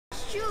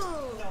shoe.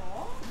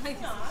 No,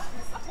 it's not.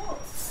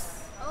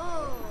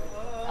 Oh.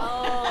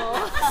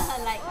 Oh,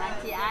 like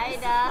Auntie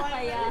Ida.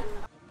 Yeah.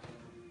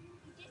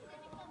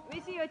 We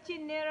see your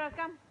chin nearer,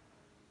 come.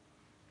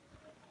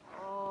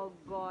 Oh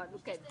God,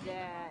 look at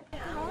that.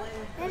 Hello.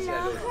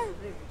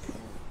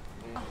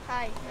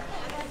 Hi.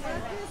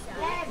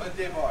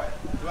 Birthday boy,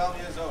 12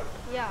 years old.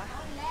 Yeah.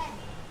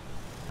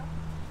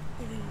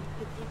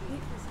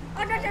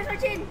 Oh, no, that's my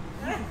chin.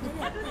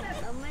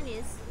 Someone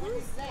is.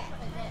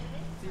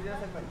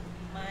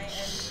 My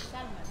and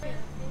Salman.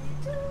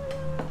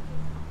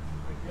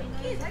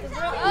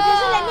 Oh,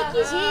 just let me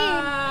kiss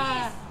him.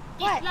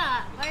 What?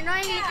 My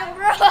annoying little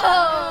bro.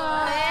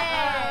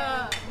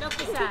 No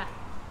kiss ah.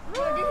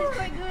 Oh, this is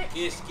quite good.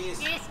 Kiss, kiss.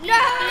 No!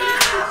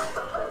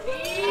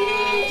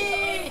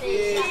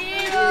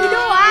 You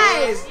know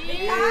why?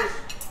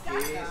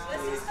 Your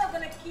sister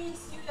gonna kiss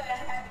you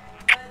and have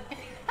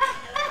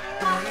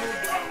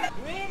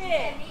Read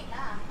it.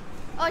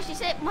 Oh, she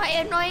said my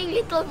annoying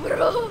little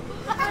bro.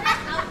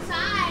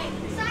 Outside.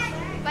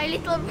 My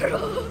little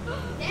bro.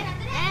 Then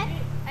after that,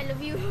 I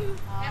love you.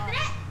 after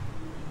that,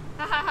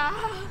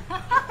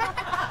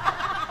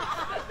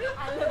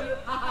 I love you.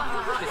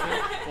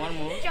 One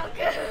more.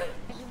 Shocker.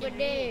 Happy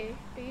birthday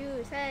to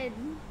you,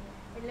 son.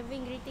 And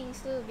loving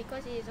greetings too,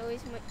 because it is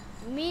always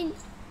mean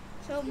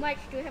so much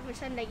to have a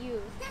son like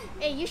you.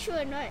 Hey, you sure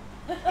or not?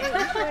 Hey,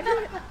 you sure or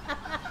not?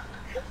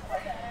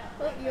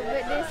 Hope your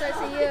birthday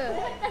starts a year.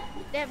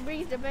 That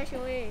brings the best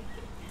away.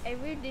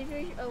 And we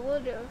wish a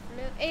world of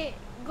love. Hey,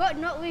 God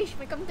not wish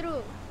may come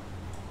true.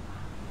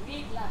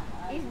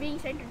 It's being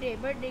sent today.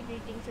 Birthday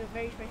greetings to a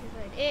very special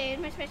son. Hey,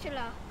 my special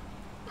lah.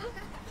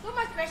 so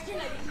much question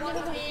like this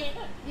birthday.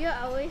 You are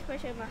always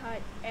special in my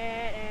heart,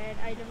 and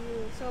I love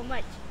you so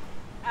much.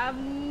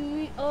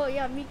 Oh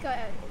yeah,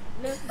 Mika,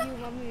 love you,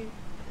 mommy.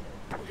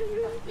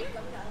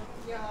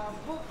 Your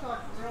book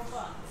of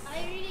robots.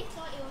 I really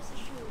thought it was a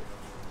shoe.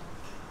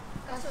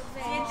 Kasut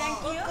Say vest. thank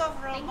you. Book of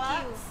Thank you.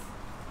 robots.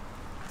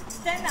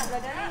 Stand up,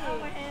 brother.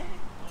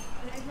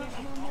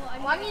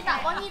 Wangi tak?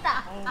 Wangi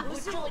tak?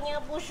 Busuknya.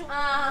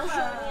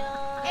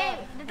 Eh,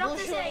 the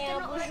doctor said I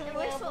cannot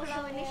wear soap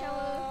lah when I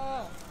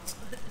shower.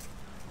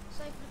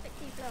 So I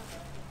protective lah.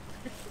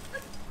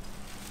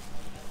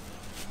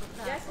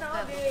 Just now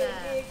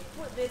they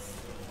put this.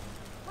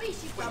 Wait,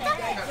 she put Some that?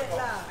 gadget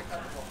lah.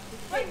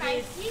 Wait,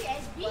 Nike,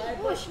 SB.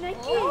 Push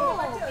Nike. Oh,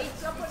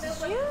 it's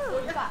you.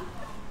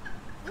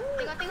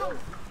 Tengok.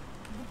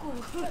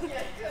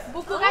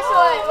 Buku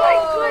kasut. Oh my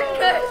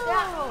goodness.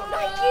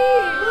 Nike.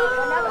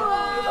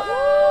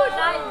 Oh,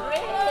 nice.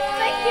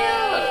 Thank you.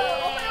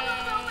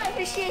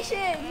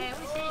 Appreciation.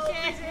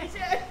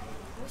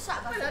 Rusak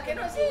Well, I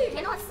cannot see.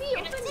 Cannot see.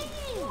 Open.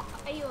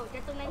 Ayo,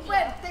 jatuh nanti.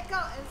 Open, take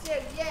out and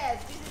say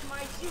yes. This is my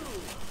shoe.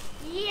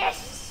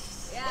 Yes.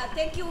 Yeah,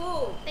 thank you.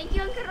 Thank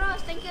you, Uncle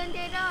Ross. Thank you,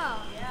 Auntie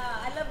Ada.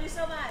 Yeah, I love you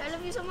so much. I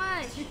love you so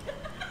much.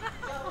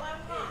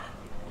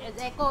 It's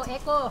Echo.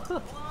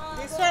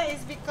 This one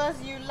is because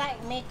you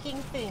like making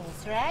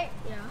things, right?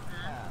 Yeah.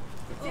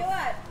 Say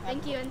what?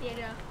 Thank you, Auntie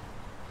Ada.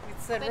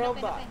 It's a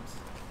robot.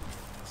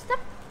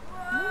 Stop.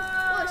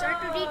 Oh, it's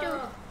R2D2.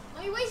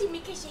 Why is he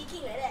making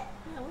shaking like that?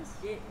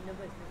 Shit,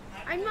 nervous.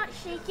 I'm not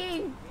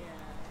shaking.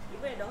 Yeah.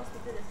 Even at the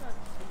hospital, that's not.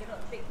 I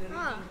cannot take the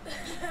Huh.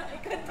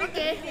 reading.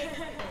 Okay.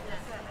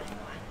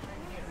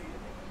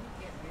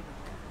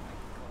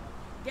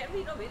 Get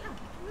rid of it lah.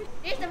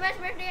 This is the best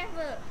birthday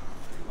ever.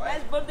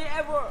 Best birthday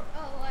ever.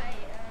 Oh, why?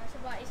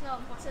 Sebab it's not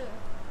on puasa.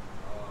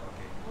 Oh,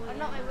 okay. Or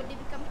not, my birthday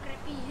become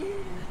crappy.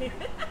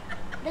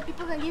 Then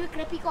people can give you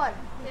crappy corn.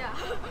 Yeah.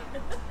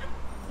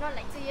 Not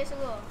like 2 years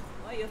ago.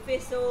 Why your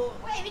face so?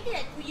 Why everything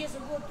like 2 years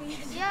ago, 2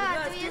 years ago?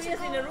 Yeah, Because 2 years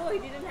ago. in a row he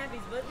didn't have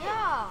his birthday.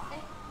 Yeah.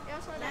 It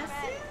was so that Last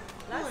bad. year?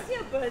 Last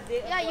year birthday.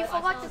 Yeah, you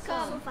forgot to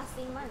come.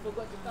 Fasting month.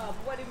 Forgot to come.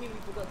 What do you mean we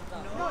forgot to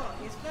come? No,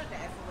 it's not that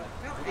I forgot.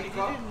 No, I Nobody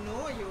called? didn't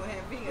know you were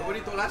having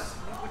Nobody told us,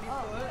 Nobody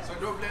told. so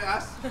don't blame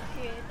us.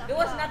 Okay, tak There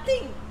was apa.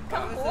 nothing. That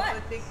Come was for a what?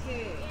 birthday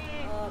cake.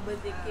 Oh,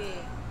 birthday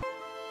cake.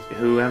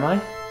 Who am I?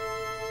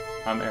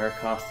 I'm Eric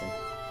Costin.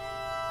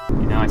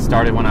 You know, I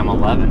started when I'm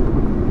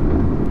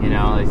 11. You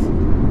know, it's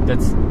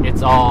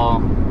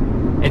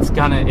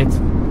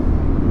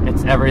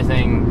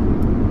everything.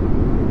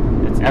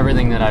 It's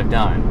everything that I've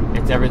done.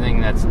 It's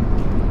everything that's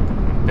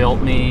built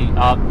me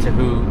up to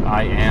who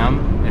I am.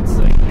 It's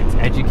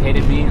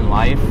educated me in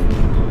life.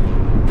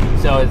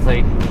 So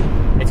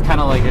it's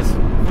kind of like this.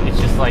 It's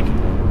just like.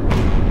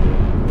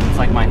 It's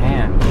like my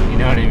hand, you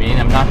know what I mean?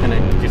 I'm not gonna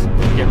just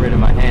get rid of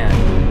my hand.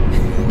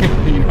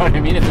 You know what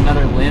I mean? It's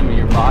another limb of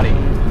your body.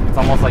 It's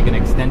almost like an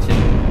extension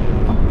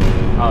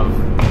of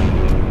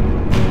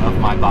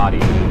my body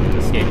to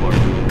skateboard.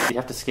 You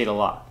have to skate a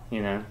lot,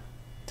 you know,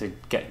 to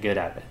get good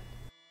at it.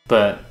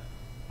 But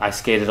I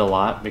skated a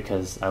lot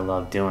because I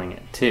love doing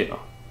it too.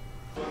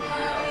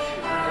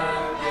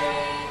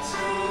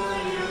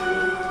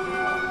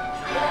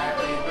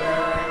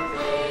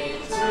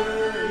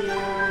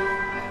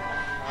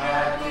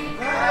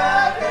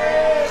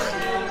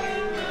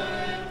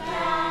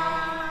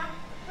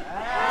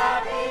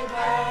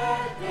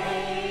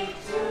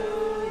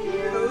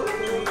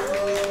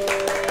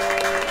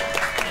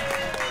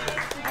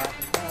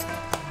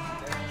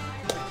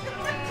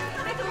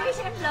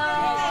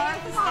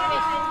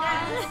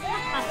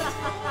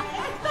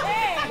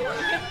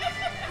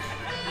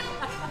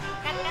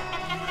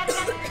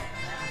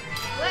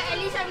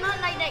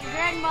 that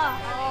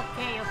grandma.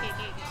 Okay.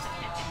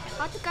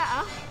 How to cut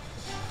ah?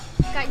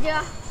 Cut je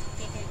ah.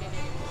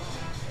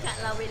 Cut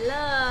lah with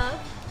love.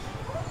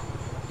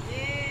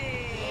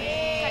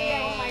 Cut je.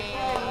 Oh my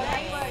god.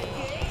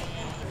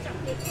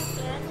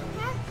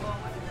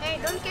 Hey,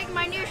 don't kick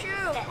my new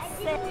shoe.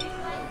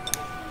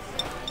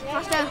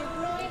 Faster.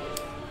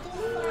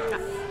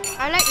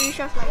 I like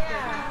Risha's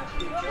lighter.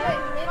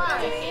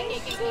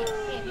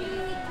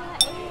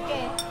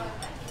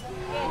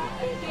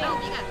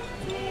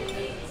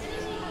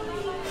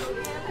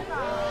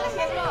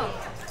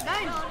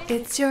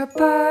 It's your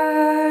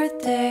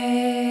birthday.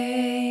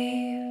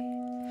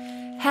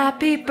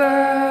 Happy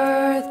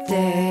birthday.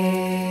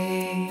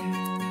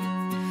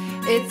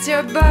 It's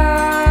your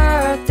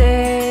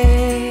birthday.